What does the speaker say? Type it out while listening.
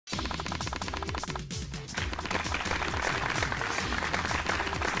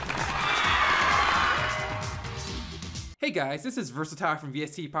Hey guys, this is Versatile from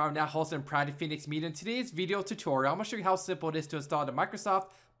VST Power, now host and Project Phoenix Media. In today's video tutorial, I'm going to show you how simple it is to install the Microsoft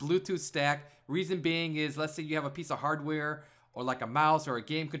Bluetooth Stack. Reason being is, let's say you have a piece of hardware or like a mouse or a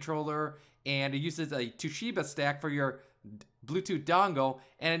game controller, and it uses a Toshiba stack for your Bluetooth dongle,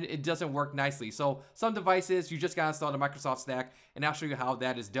 and it doesn't work nicely. So some devices, you just got to install the Microsoft Stack, and I'll show you how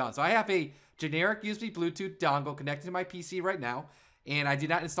that is done. So I have a generic USB Bluetooth dongle connected to my PC right now, and I did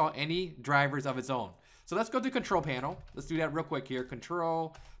not install any drivers of its own. So let's go to Control Panel. Let's do that real quick here.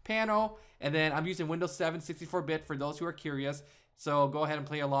 Control Panel, and then I'm using Windows 7 64-bit for those who are curious. So go ahead and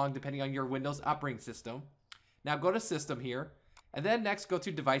play along depending on your Windows operating system. Now go to System here, and then next go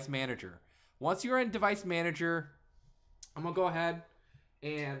to Device Manager. Once you're in Device Manager, I'm gonna go ahead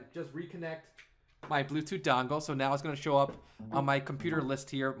and just reconnect my Bluetooth dongle. So now it's gonna show up on my computer list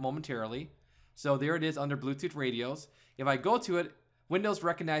here momentarily. So there it is under Bluetooth radios. If I go to it, Windows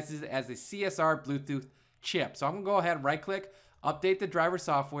recognizes it as a CSR Bluetooth chip. So I'm gonna go ahead and right click, update the driver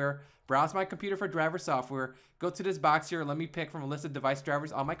software, browse my computer for driver software, go to this box here, let me pick from a list of device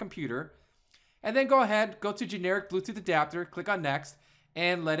drivers on my computer, and then go ahead, go to generic Bluetooth adapter, click on next,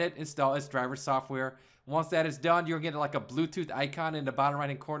 and let it install its driver software. Once that is done, you'll get like a Bluetooth icon in the bottom right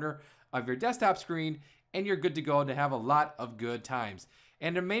hand corner of your desktop screen, and you're good to go to have a lot of good times.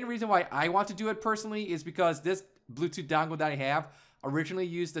 And the main reason why I want to do it personally is because this Bluetooth dongle that I have originally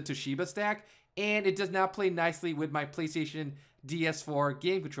used the Toshiba stack, and it does not play nicely with my PlayStation DS4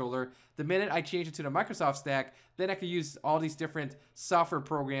 game controller. The minute I change it to the Microsoft stack, then I can use all these different software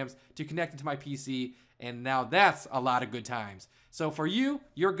programs to connect it to my PC, and now that's a lot of good times. So for you,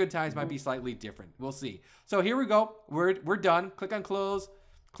 your good times might be slightly different. We'll see. So here we go. We're done. Click on close.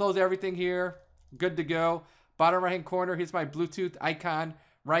 Close everything here. Good to go. Bottom right hand corner, here's my Bluetooth icon.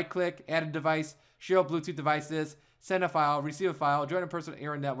 Right click, add a device, show Bluetooth devices, send a file, receive a file, join a personal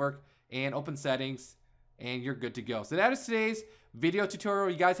area network, and open settings, and you're good to go. So that is today's video tutorial.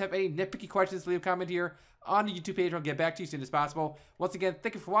 You guys have any nitpicky questions, leave a comment here on the YouTube page. I'll get back to you as soon as possible. Once again,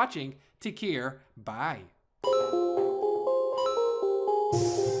 thank you for watching. Take care. Bye.